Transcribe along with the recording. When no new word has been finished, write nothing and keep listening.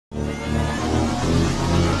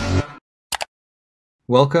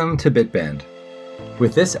Welcome to Bitband.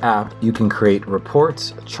 With this app, you can create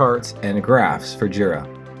reports, charts, and graphs for Jira.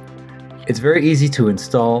 It's very easy to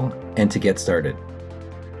install and to get started.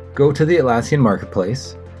 Go to the Atlassian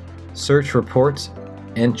Marketplace, search Reports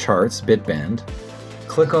and Charts Bitband,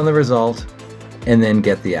 click on the result, and then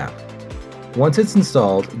get the app. Once it's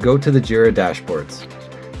installed, go to the Jira dashboards.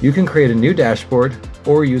 You can create a new dashboard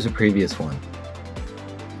or use a previous one.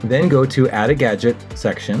 Then go to Add a Gadget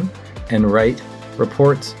section and write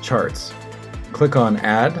Reports Charts. Click on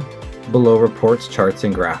Add, below Reports, Charts,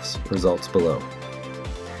 and Graphs, results below.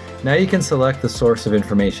 Now you can select the source of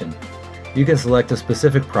information. You can select a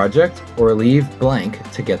specific project or leave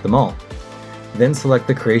blank to get them all. Then select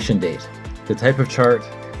the creation date, the type of chart,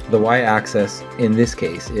 the y-axis, in this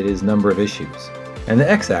case it is number of issues, and the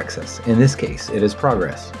x-axis, in this case it is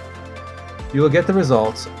progress. You will get the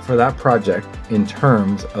results for that project in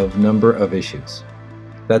terms of number of issues.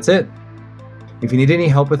 That's it. If you need any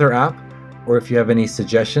help with our app, or if you have any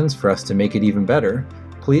suggestions for us to make it even better,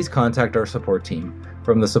 please contact our support team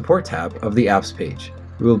from the Support tab of the Apps page.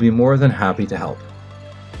 We will be more than happy to help.